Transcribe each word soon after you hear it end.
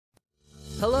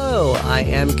Hello, I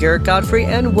am Garrett Godfrey,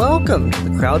 and welcome to the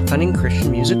Crowdfunding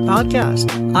Christian Music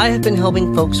Podcast. I have been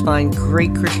helping folks find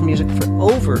great Christian music for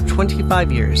over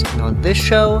 25 years, and on this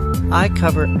show, I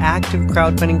cover active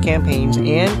crowdfunding campaigns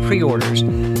and pre-orders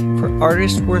for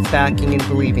artists worth backing and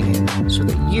believing in, so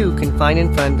that you can find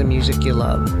and fund the music you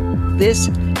love. This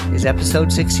is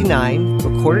episode 69,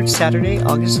 recorded Saturday,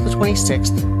 August the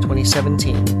 26th,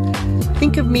 2017.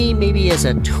 Think of me maybe as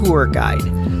a tour guide,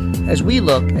 as we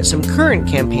look at some current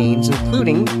campaigns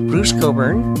including Bruce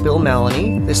Cockburn, Bill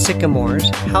Mallonee, the Sycomores,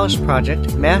 House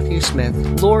Project, Matthew Smith,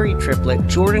 Lori Triplett,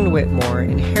 Jordan Whitmore,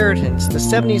 Inheritance, the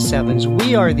 77s,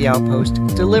 We Are The Outpost,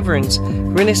 Deliverance,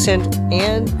 Renascent,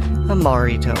 and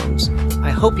Imari Tones. I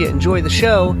hope you enjoy the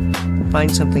show and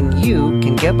find something you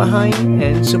can get behind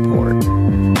and support.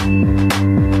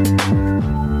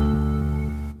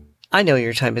 I know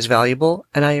your time is valuable,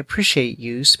 and I appreciate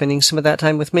you spending some of that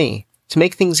time with me. To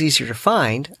make things easier to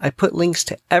find, I put links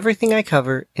to everything I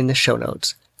cover in the show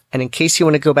notes. And in case you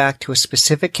want to go back to a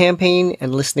specific campaign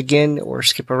and listen again or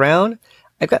skip around,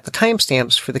 I've got the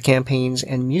timestamps for the campaigns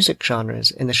and music genres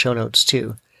in the show notes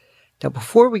too. Now,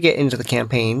 before we get into the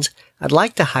campaigns, I'd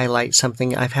like to highlight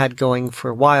something I've had going for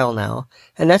a while now,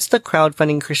 and that's the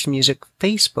Crowdfunding Christian Music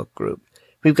Facebook group.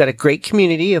 We've got a great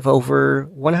community of over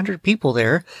 100 people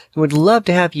there, and would love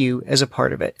to have you as a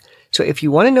part of it. So if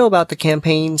you want to know about the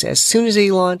campaigns as soon as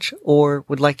they launch, or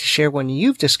would like to share one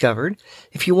you've discovered,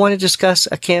 if you want to discuss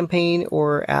a campaign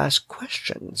or ask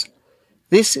questions,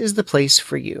 this is the place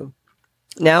for you.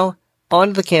 Now, on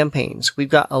to the campaigns. We've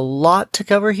got a lot to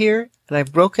cover here, and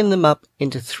I've broken them up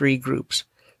into 3 groups.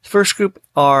 The first group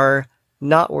are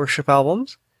not worship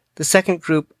albums. The second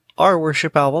group are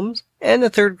worship albums. And the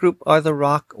third group are the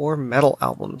rock or metal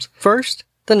albums. First,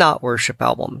 the not worship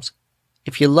albums.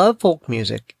 If you love folk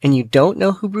music and you don't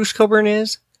know who Bruce Cockburn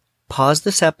is, pause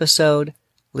this episode,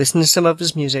 listen to some of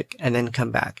his music, and then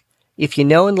come back. If you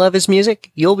know and love his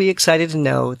music, you'll be excited to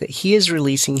know that he is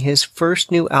releasing his first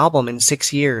new album in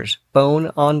 6 years,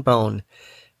 Bone on Bone.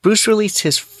 Bruce released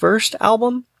his first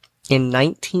album in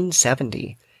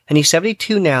 1970, and he's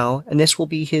 72 now, and this will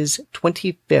be his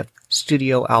 25th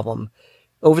studio album.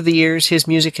 Over the years, his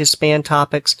music has spanned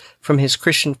topics from his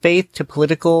Christian faith to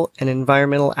political and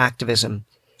environmental activism.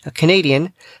 A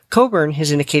Canadian, Cockburn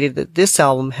has indicated that this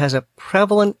album has a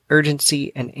prevalent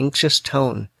urgency and anxious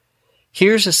tone.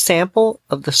 Here's a sample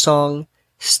of the song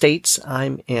States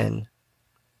I'm In.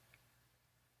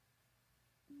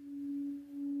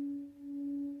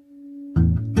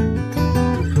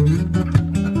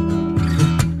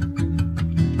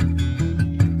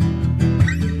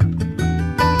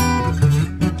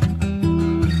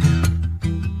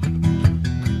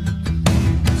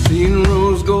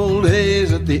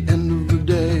 At the end of the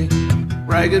day,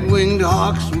 ragged-winged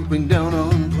hawks swooping down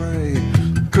on prey,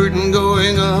 curtain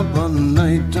going up on the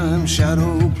nighttime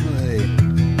shadow play.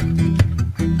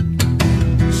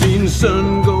 Seen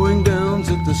sun going down,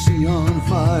 set the sea on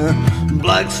fire,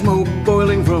 black smoke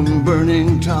boiling from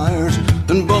burning tires,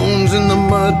 and bones in the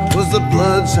mud was the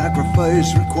blood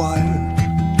sacrifice required.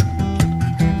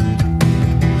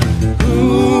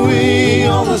 Ooh-wee,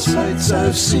 all the sights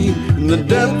I've seen, in the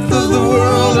depth of the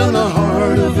world and the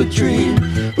heart of a dream.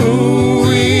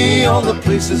 Ooh-wee, all the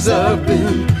places I've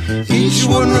been, each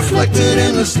one reflected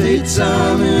in the states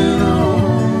I'm in. Oh,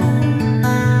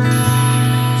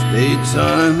 states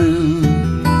I'm in.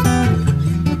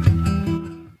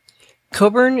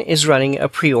 Cockburn is running a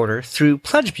pre-order through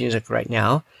Pledge Music right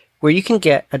now, where you can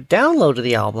get a download of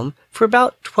the album for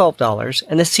about $12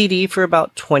 and a CD for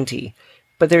about $20.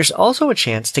 But there's also a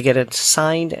chance to get a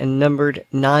signed and numbered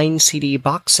 9-CD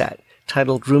box set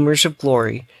titled Rumors of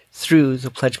Glory through the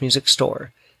Pledge Music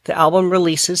store. The album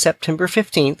releases September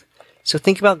 15th, so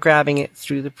think about grabbing it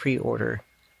through the pre-order.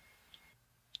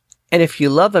 And if you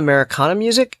love Americana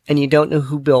music and you don't know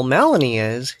who Bill Mallonee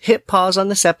is, hit pause on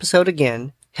this episode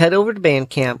again, head over to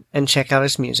Bandcamp and check out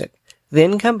his music.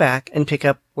 Then come back and pick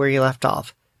up where you left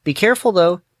off. Be careful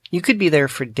though, you could be there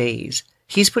for days.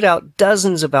 He's put out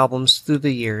dozens of albums through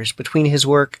the years between his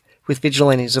work with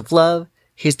Vigilantes of Love,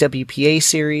 his WPA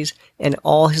series, and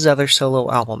all his other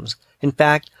solo albums. In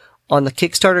fact, on the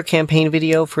Kickstarter campaign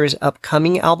video for his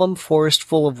upcoming album, Forest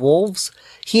Full of Wolves,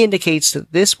 he indicates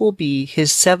that this will be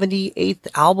his 78th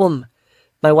album.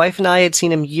 My wife and I had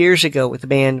seen him years ago with the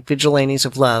band Vigilantes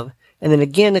of Love, and then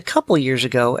again a couple years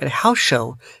ago at a house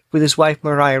show with his wife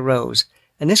Mariah Rose,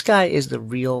 and this guy is the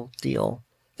real deal.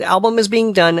 The album is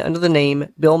being done under the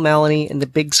name Bill Mallonee and the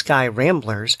Big Sky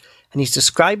Ramblers, and he's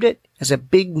described it as a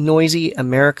big, noisy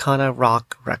Americana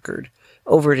rock record.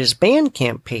 Over at his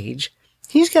Bandcamp page,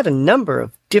 he's got a number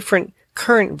of different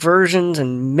current versions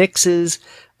and mixes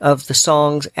of the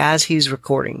songs as he's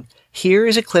recording. Here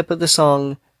is a clip of the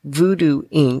song Voodoo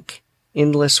Inc.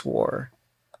 Endless War.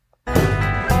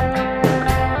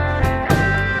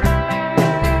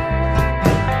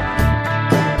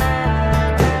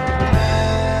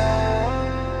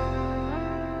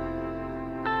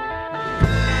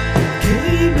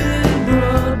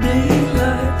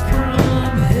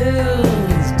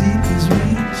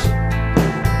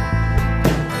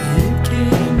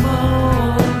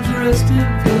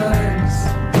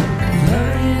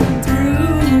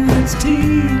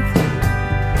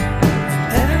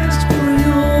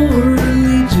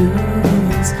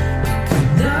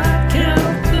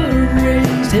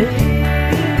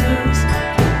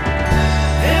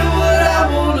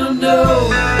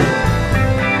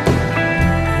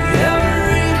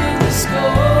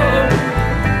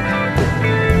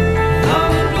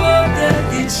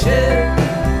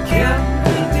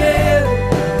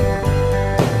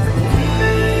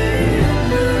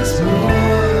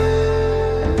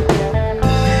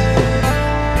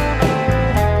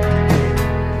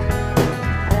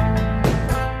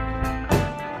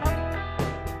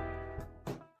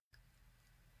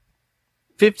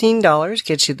 $15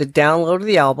 gets you the download of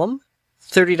the album,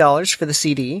 $30 for the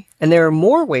CD, and there are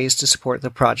more ways to support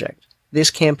the project. This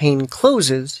campaign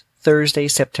closes Thursday,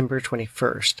 September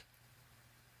 21st.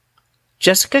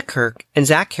 Jessica Kirk and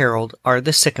Zach Harold are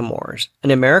the Sycomores, an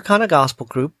Americana gospel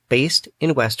group based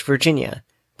in West Virginia.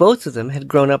 Both of them had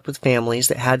grown up with families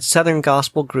that had Southern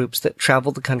gospel groups that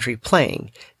traveled the country playing.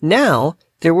 Now,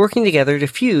 they're working together to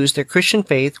fuse their Christian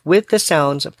faith with the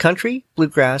sounds of country,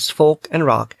 bluegrass, folk, and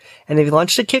rock, and they've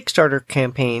launched a Kickstarter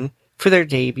campaign for their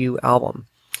debut album.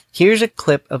 Here's a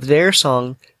clip of their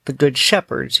song, The Good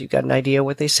Shepherd, so you've got an idea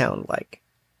what they sound like.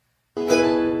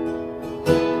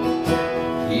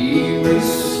 He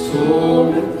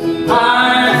restored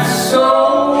my soul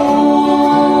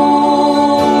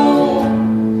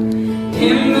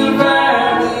in the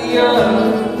valley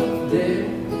of death.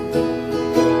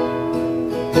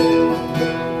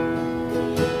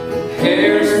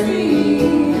 Prepares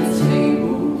me a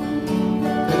table,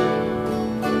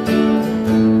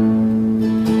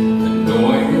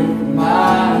 anointed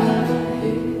my head.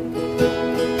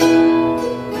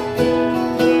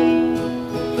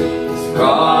 His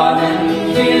rod and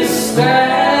his staff,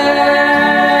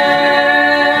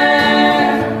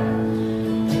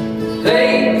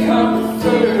 they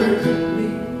comfort me.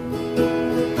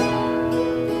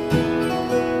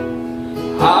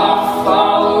 I'll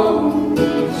follow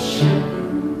the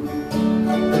shepherd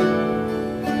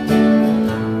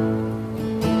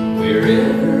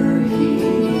wherever he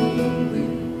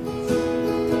leads.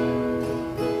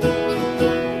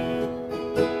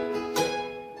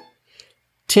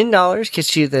 $10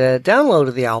 gets you the download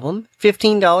of the album,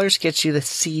 $15 gets you the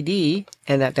CD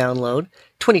and that download,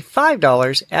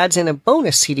 $25 adds in a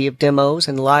bonus CD of demos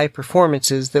and live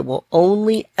performances that will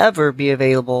only ever be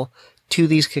available to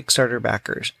these Kickstarter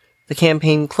backers. The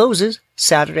campaign closes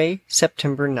Saturday,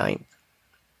 September 9th.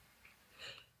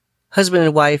 Husband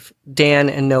and wife Dan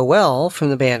and Noele from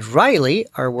the band Riley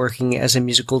are working as a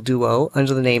musical duo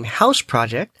under the name House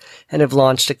Project and have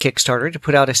launched a Kickstarter to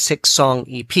put out a 6-song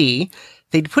EP.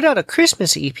 They'd put out a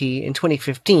Christmas EP in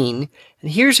 2015,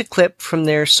 and here's a clip from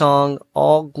their song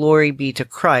All Glory Be to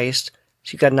Christ,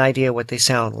 so you've got an idea what they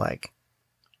sound like.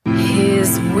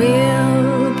 His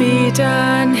will be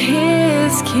done,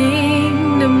 His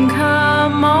kingdom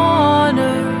come on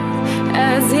earth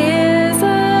as is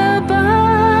above,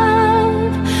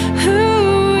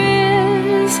 who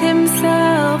is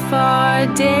Himself our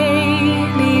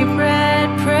daily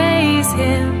bread. Praise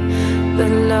Him, the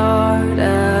Lord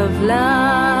of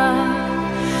love.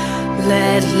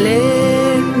 Let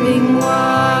living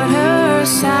water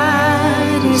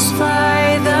satisfy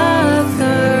the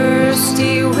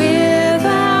thirsty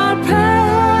without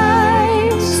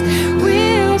price.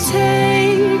 We'll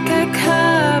take a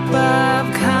cup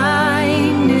of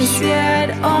kindness,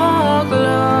 yet all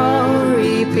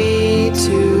glory be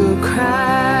to Christ.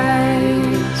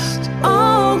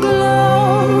 All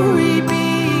glory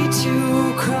be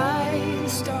to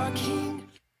Christ our King.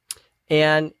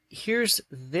 And here's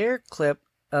their clip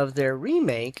of their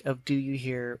remake of Do You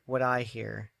Hear What I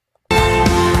Hear? Said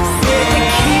the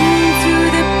King to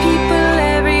the people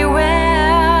everywhere,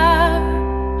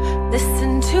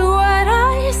 listen to what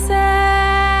I say.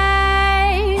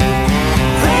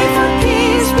 Pray for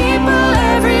peace, people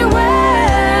everywhere,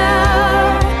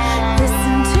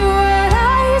 listen to what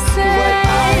I say.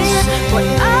 What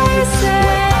I say,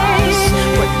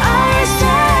 what I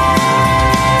say.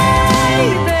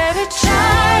 That a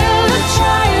child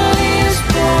is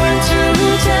born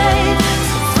today,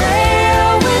 so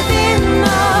frail with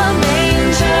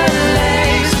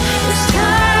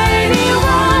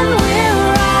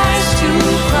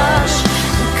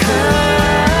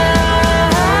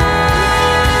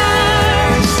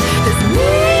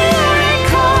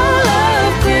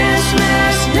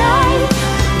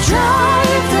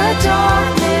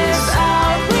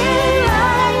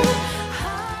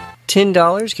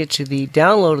 $10 gets you the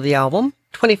download of the album,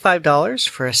 $25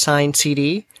 for a signed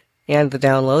CD and the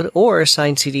download, or a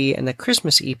signed CD and the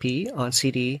Christmas EP on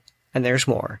CD, and there's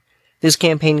more. This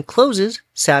campaign closes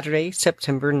Saturday,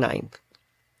 September 9th.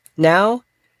 Now,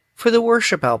 for the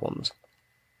worship albums.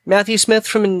 Matthew Smith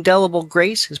from Indelible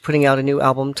Grace is putting out a new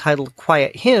album titled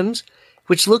QuietHymns,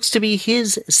 which looks to be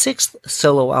his 6th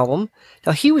solo album.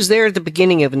 Now, he was there at the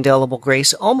beginning of Indelible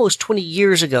Grace almost 20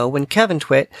 years ago when Kevin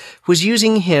Twitt was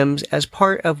using hymns as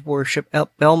part of worship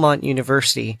at Belmont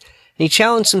University. And he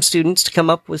challenged some students to come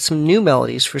up with some new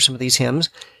melodies for some of these hymns,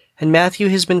 and Matthew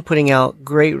has been putting out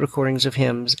great recordings of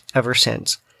hymns ever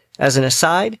since. As an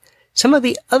aside, some of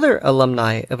the other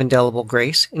alumni of Indelible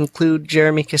Grace include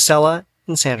Jeremy Casella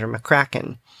and Sandra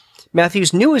McCracken.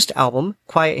 Matthew's newest album,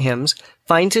 QuietHymns,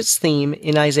 finds its theme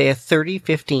in Isaiah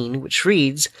 30:15, which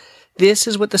reads, "This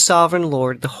is what the Sovereign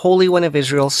Lord, the Holy One of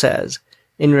Israel, says,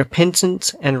 in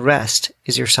repentance and rest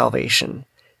is your salvation.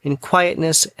 In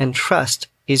quietness and trust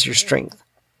is your strength.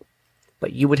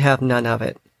 But you would have none of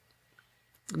it."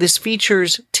 This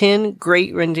features 10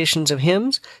 great renditions of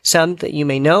hymns, some that you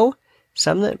may know,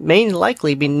 some that may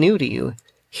likely be new to you.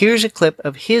 Here's a clip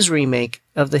of his remake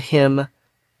of the hymn,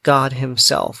 God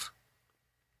Himself.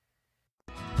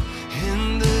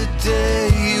 In the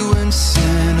day when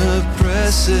sin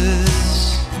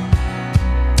oppresses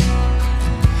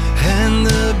and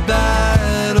the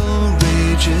battle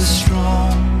rages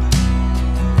strong,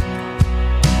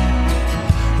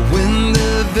 when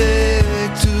the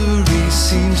victory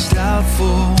seems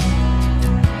doubtful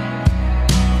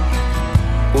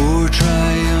or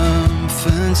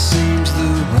triumphant seems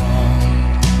the wrong,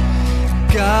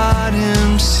 God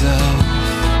Himself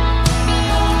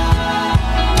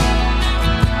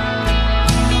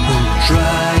will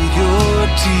dry your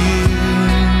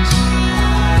tears.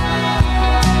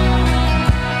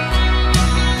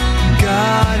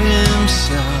 God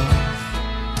Himself.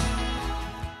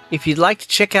 If you'd like to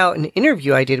check out an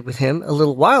interview I did with him a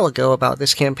little while ago about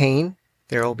this campaign,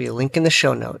 there will be a link in the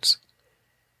show notes.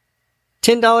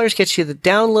 $10 gets you the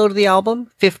download of the album,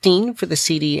 $15 for the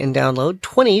CD and download,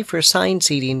 $20 for a signed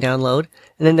CD and download,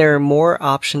 and then there are more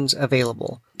options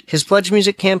available. His Pledge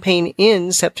Music campaign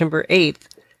ends September 8th,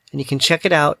 and you can check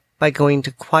it out by going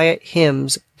to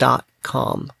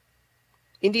QuietHymns.com.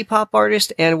 Indie pop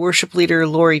artist and worship leader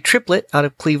Lori Triplett out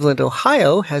of Cleveland,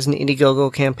 Ohio, has an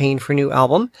Indiegogo campaign for a new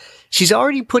album. She's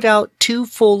already put out 2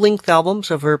 full-length albums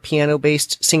of her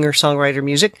piano-based singer-songwriter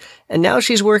music, and now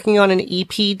she's working on an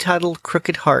EP titled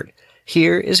Crooked Heart.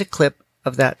 Here is a clip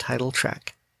of that title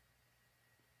track.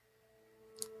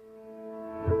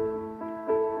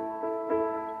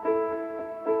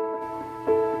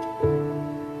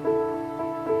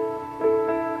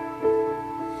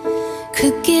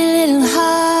 Crooked little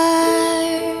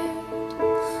heart,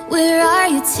 where are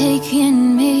you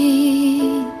taking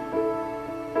me?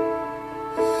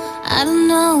 I don't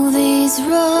know these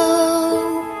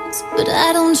roads, but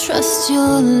I don't trust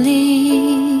your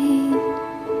lead.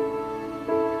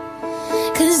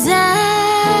 'Cause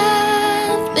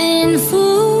I've been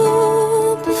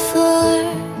fooled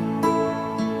before,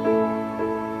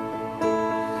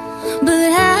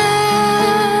 but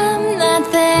I'm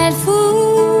not that fool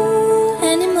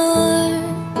anymore.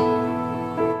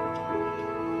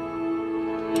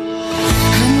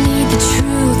 I need the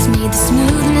truth, need the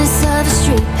smoothness of a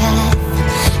straight path,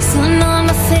 sun on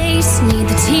my face, need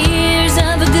the tears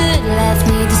of a good laugh,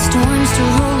 need the storms to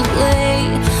roll away.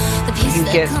 You can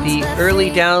get the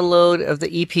early download of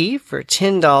the EP for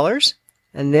 $10,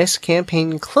 and this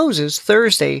campaign closes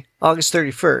Thursday, August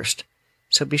 31st,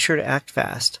 so be sure to act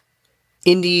fast.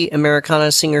 Indie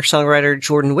Americana singer-songwriter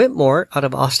Jordan Whitmore out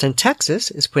of Austin, Texas,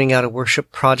 is putting out a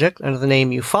worship project under the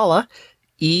name Eufaula,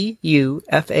 E-U-F-A-U-L-A.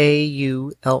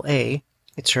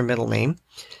 It's her middle name.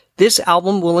 This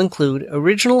album will include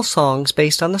original songs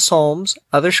based on the Psalms,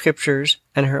 other scriptures,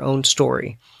 and her own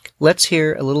story. Let's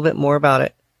hear a little bit more about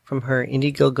it from her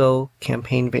Indiegogo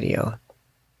campaign video.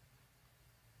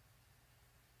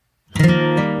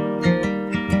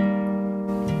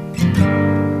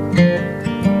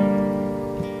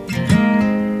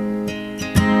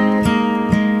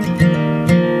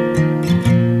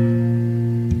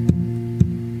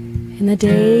 In the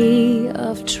day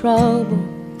of trouble,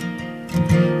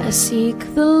 I seek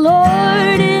the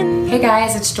Lord in... Hey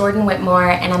guys, it's Jordan Whitmore,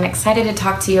 and I'm excited to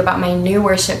talk to you about my new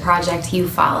worship project,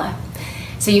 Eufaula.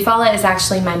 So Eufaula is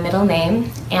actually my middle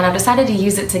name, and I've decided to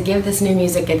use it to give this new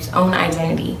music its own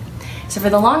identity. So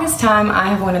for the longest time, I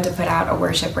have wanted to put out a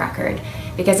worship record,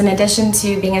 because in addition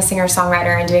to being a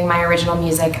singer-songwriter and doing my original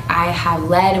music, I have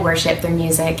led worship through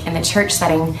music in the church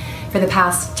setting for the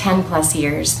past 10 plus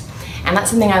years. And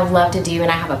that's something I love to do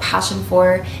and I have a passion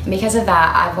for. And because of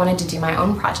that, I've wanted to do my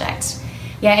own project.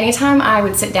 Yeah, anytime I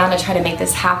would sit down to try to make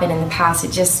this happen in the past,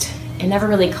 it never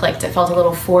really clicked. It felt a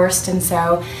little forced, and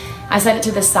so I set it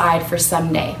to the side for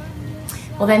someday.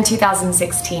 Well, then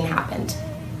 2016 happened.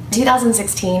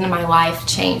 2016, my life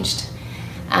changed.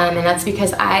 And that's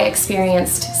because I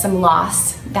experienced some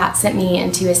loss that sent me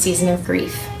into a season of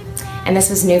grief. And this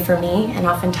was new for me and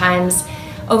oftentimes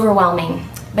overwhelming.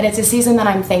 But it's a season that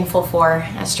I'm thankful for,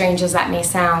 as strange as that may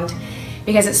sound,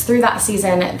 because it's through that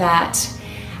season that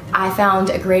I found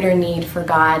a greater need for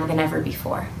God than ever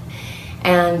before.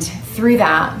 And through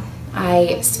that,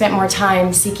 I spent more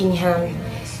time seeking Him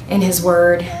in His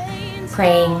Word,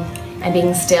 praying and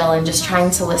being still and just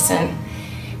trying to listen.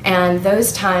 And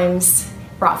those times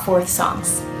brought forth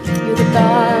songs. You're the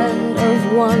God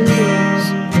of wonders,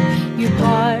 you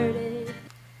parted.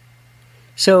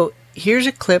 So here's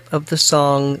a clip of the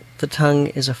song The Tongue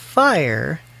is a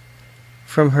Fire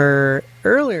from her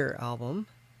earlier album,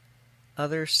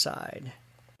 Other Side.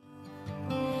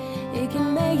 It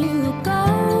can make you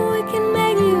go, it can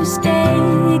make you stay,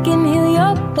 it can heal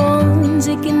your bones,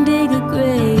 it can dig a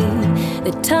grave.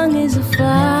 The tongue is a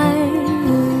fire,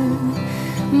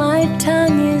 my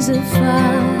tongue is a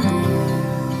fire.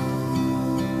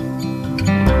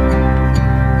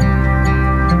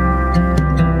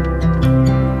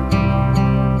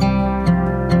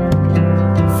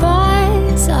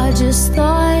 Thoughts are just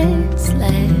thoughts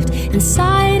left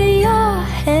inside of your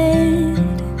head,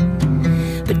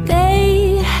 but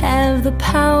they have the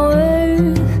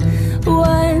power,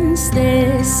 once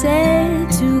they're said,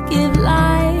 to give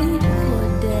life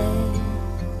or death.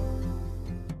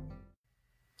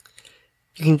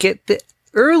 You can get the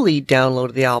early download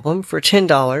of the album for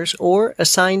 $10 or a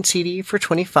signed CD for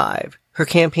 $25. Her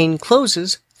campaign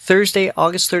closes Thursday,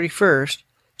 August 31st,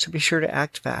 so be sure to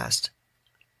act fast.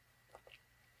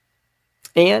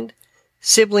 And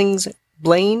siblings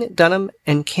Blaine Dunham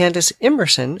and Candace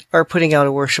Emerson are putting out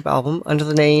a worship album under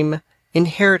the name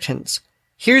Inheritance.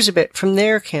 Here's a bit from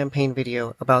their campaign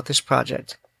video about this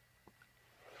project.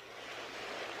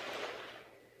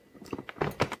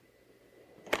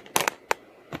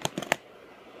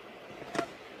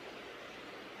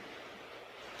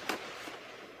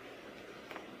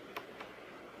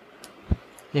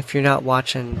 If you're not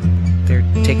watching, they're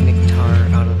taking a guitar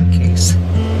out of the case.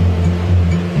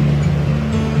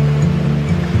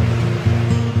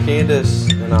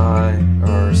 Candace and I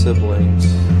are siblings.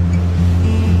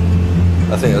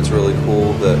 I think that's really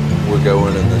cool that we're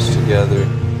going in this together.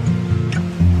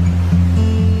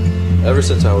 Ever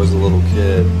since I was a little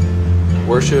kid,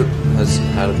 worship has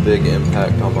had a big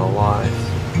impact on my life.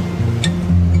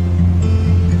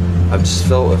 I've just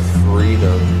felt a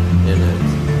freedom in it.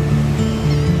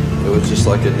 It was just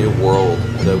like a new world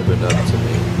had opened up to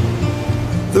me.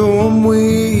 Though I'm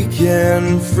weak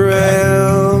and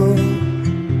frail,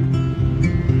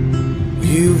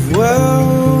 you've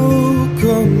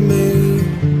welcomed me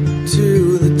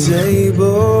to the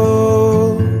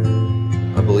table.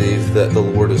 I believe that the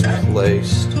Lord has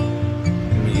placed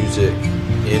music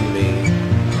in me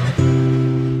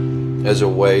as a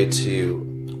way to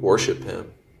worship Him.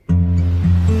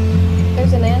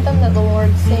 There's an anthem that the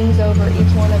Lord sings over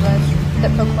each one of us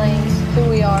that proclaims who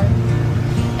we are.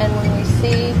 And when we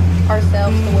see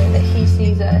ourselves the way that He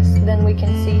sees us, then we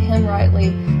can see Him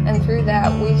rightly. And through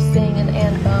that, we sing an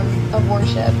anthem of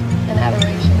worship and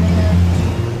adoration to Him.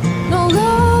 No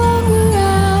longer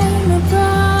am a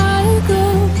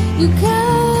prodigal, you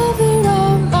covered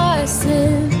all my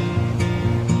sin.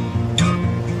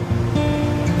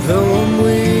 Though I'm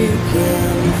weak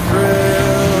and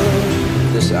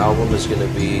frail, This album is going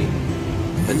to be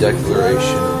a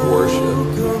declaration of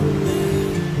worship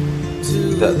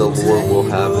that the Lord will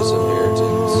have as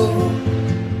inheritance.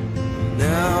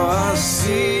 now I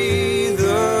see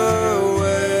the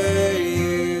way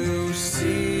you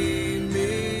see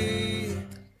me.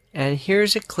 And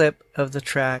here's a clip of the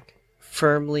track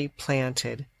Firmly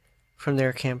Planted from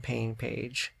their campaign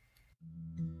page.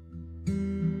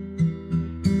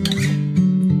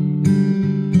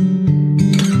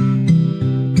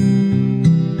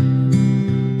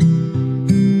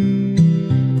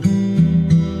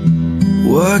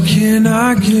 What can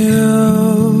I give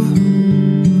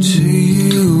to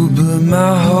you but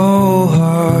my whole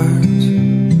heart?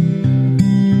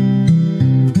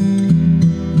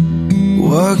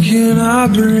 What can I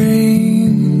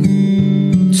bring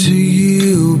to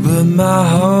you but my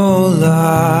whole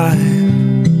life?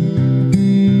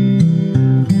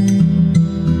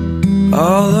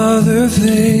 All other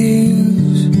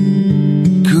things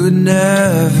could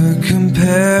never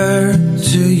compare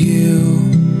to you.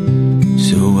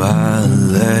 So I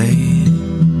lay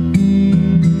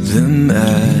them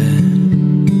at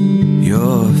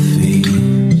your feet.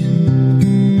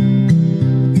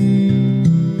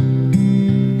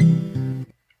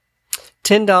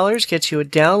 $10 gets you a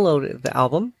download of the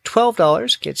album.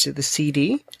 $12 gets you the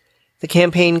CD. The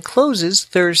campaign closes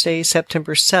Thursday,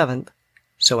 September 7th,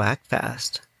 so act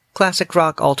fast. Classic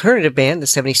rock alternative band, the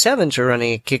 77s, are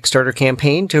running a Kickstarter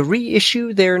campaign to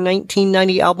reissue their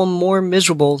 1990 album More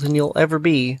Miserable Than You'll Ever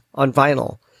Be on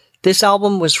vinyl. This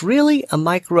album was really a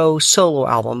micro solo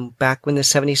album back when the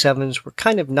 77s were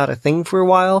kind of not a thing for a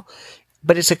while,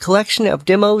 but it's a collection of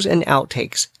demos and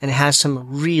outtakes and has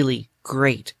some really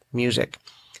great music.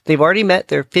 They've already met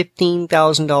their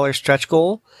 $15,000 stretch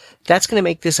goal. That's going to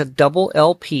make this a double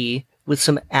LP with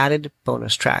some added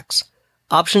bonus tracks.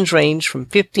 Options range from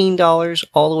 $15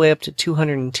 all the way up to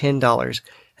 $210,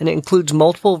 and it includes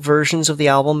multiple versions of the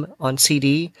album on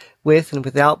CD, with and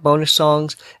without bonus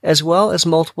songs, as well as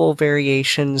multiple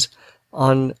variations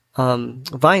on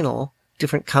vinyl,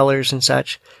 different colors and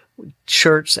such,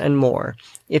 shirts and more.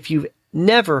 If you've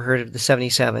never heard of the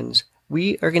 77s,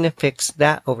 we are going to fix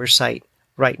that oversight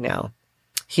right now.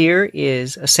 Here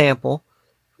is a sample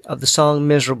of the song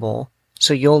Miserable,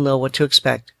 so you'll know what to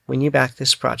expect when you back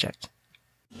this project.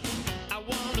 I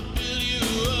wanna build you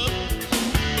up.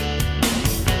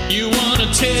 You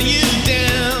wanna tear you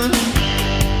down.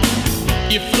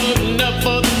 You're floating up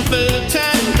for the third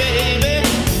time, baby.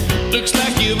 Looks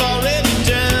like you've already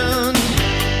drowned.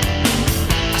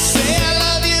 I say I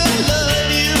love you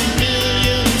a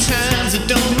million times. It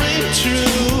don't ring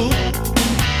true.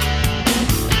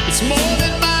 It's more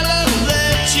than my love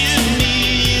that you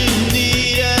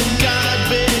need a God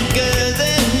bigger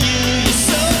than you. You're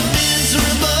so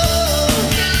miserable.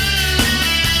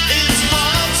 It's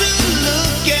hard to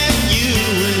look at you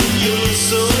when you're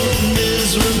so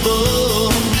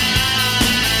miserable.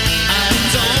 I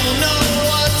don't know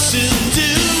what to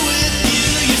do with you.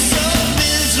 You're so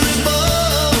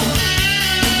miserable.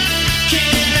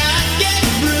 Can I get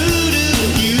through to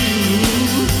you?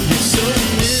 You're so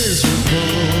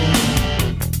miserable.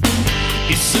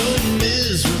 You're so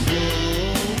miserable.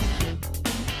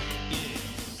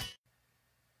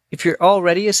 If you're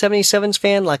already a 77s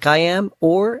fan like I am,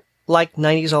 or like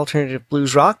 90s alternative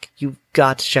blues rock, you've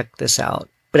got to check this out.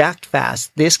 But act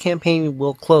fast. This campaign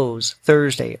will close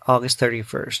Thursday, August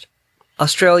 31st.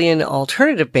 Australian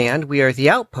alternative band We Are The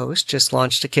Outpost just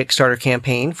launched a Kickstarter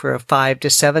campaign for a 5 to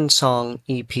 7 song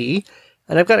EP,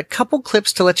 and I've got a couple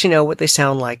clips to let you know what they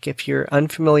sound like if you're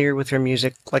unfamiliar with their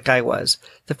music like I was.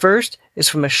 The first is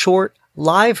from a short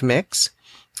live mix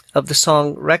of the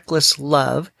song Reckless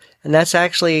Love, and that's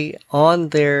actually on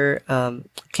their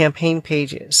campaign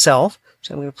page itself,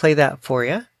 so I'm going to play that for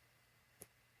you.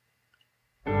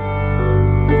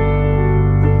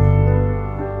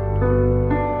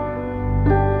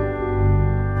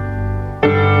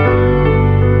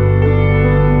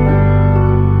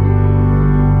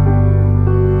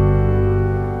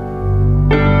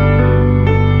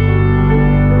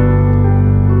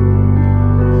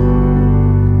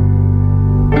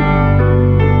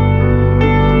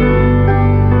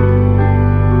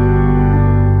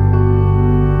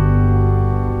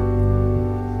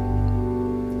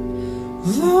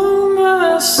 Though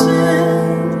my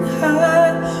sin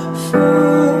had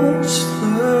forged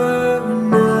the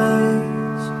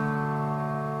night,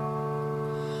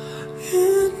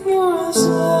 it was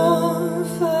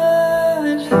love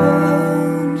that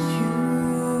held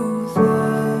you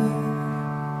there.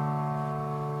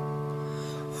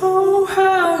 Oh,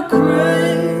 how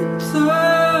great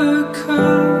the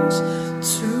cost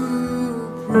to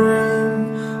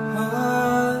bring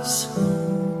us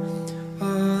home.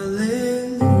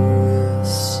 Hallelujah,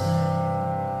 sing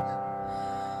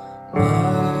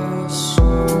my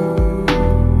soul.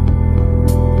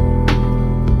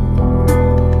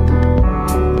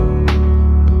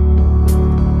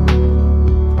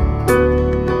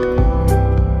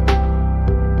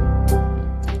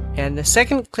 And the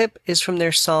second clip is from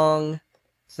their song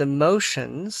The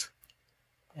Motions,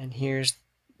 and here's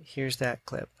that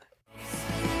clip.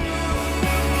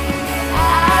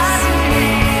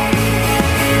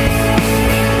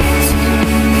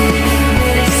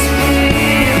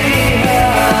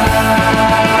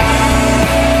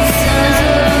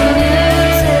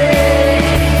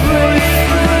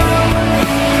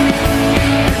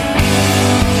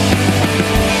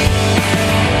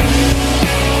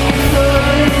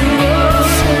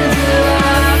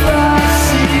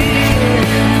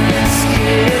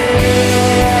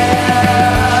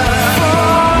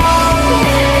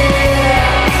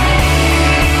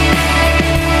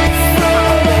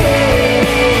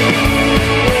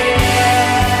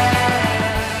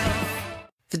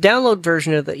 download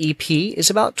version of the EP is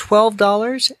about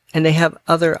 $12, and they have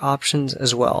other options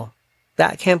as well.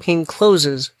 That campaign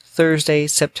closes Thursday,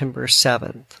 September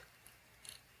 7th.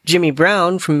 Jimmy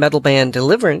Brown from metal band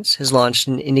Deliverance has launched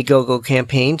an Indiegogo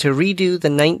campaign to redo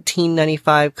the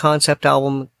 1995 concept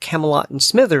album Camelot and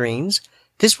Smithereens.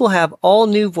 This will have all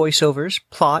new voiceovers,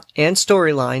 plot, and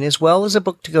storyline, as well as a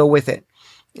book to go with it.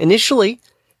 Initially,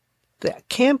 the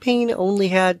campaign only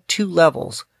had 2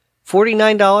 levels.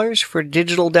 $49 for a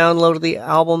digital download of the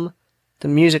album, the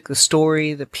music, the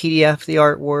story, the PDF, the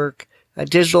artwork, a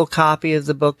digital copy of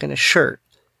the book, and a shirt.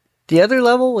 The other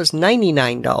level was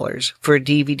 $99 for a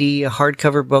DVD, a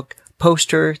hardcover book,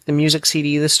 poster, the music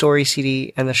CD, the story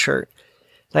CD, and the shirt.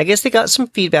 And I guess they got some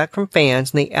feedback from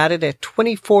fans, and they added a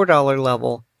 $24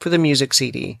 level for the music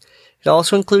CD. It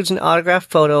also includes an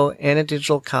autographed photo and a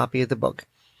digital copy of the book.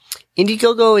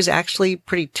 Indiegogo is actually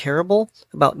pretty terrible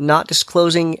about not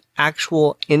disclosing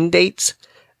actual end dates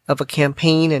of a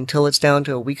campaign until it's down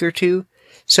to a week or two.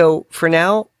 So for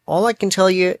now, all I can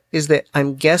tell you is that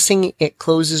I'm guessing it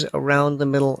closes around the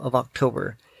middle of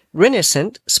October.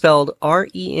 Renascent, spelled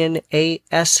Renascent,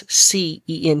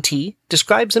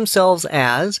 describes themselves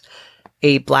as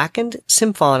a blackened,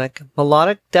 symphonic,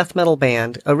 melodic death metal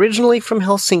band originally from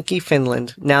Helsinki,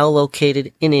 Finland, now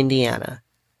located in Indiana.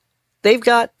 They've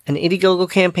got an Indiegogo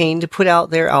campaign to put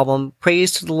out their album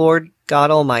Praise to the Lord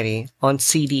God Almighty on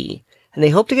CD, and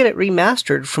they hope to get it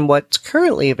remastered from what's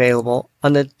currently available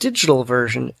on the digital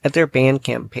version at their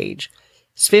Bandcamp page.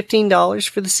 It's $15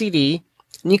 for the CD,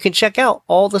 and you can check out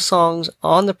all the songs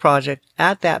on the project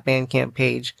at that Bandcamp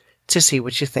page to see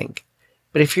what you think.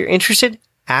 But if you're interested,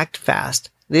 act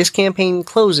fast. This campaign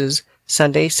closes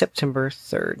Sunday, September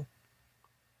 3rd.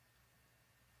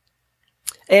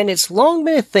 And it's long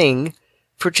been a thing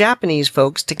for Japanese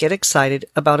folks to get excited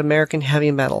about American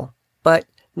heavy metal, but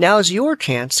now's your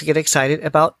chance to get excited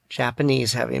about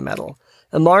Japanese heavy metal.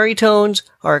 Imari Tones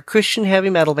are a Christian heavy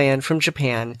metal band from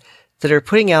Japan that are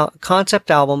putting out a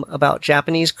concept album about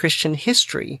Japanese Christian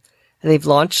history, and they've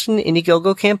launched an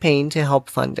Indiegogo campaign to help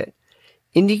fund it.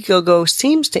 Indiegogo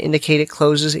seems to indicate it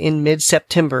closes in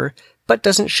mid-September, but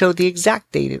doesn't show the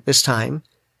exact date at this time.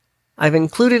 I've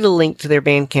included a link to their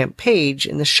Bandcamp page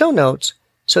in the show notes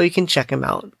so you can check them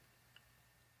out.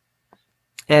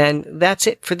 And that's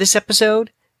it for this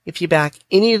episode. If you back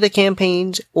any of the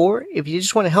campaigns, or if you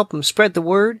just want to help them spread the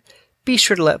word, be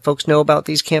sure to let folks know about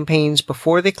these campaigns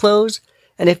before they close.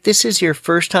 And if this is your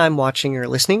first time watching or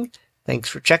listening, thanks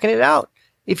for checking it out.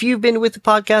 If you've been with the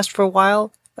podcast for a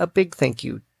while, a big thank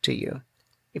you to you.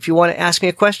 If you want to ask me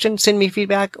a question, send me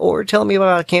feedback, or tell me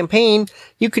about a campaign,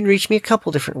 you can reach me a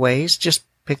couple different ways. Just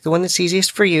pick the one that's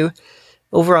easiest for you.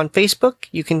 Over on Facebook,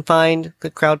 you can find the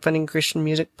Crowdfunding Christian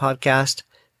Music Podcast.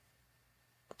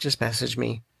 Just message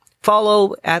me.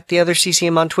 Follow at the other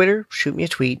CCM on Twitter, shoot me a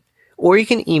tweet, or you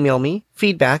can email me,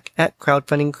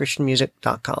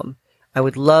 feedback@crowdfundingchristianmusic.com. I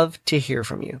would love to hear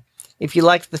from you. If you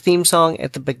liked the theme song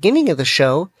at the beginning of the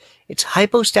show, it's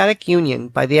Hypostatic Union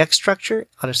by the X Structure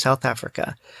out of South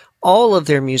Africa. All of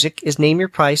their music is Name Your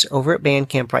Price over at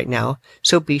Bandcamp right now,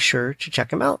 so be sure to check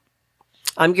them out.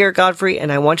 I'm Garrett Godfrey,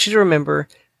 and I want you to remember,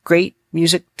 great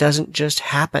music doesn't just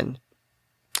happen.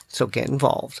 So get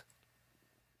involved.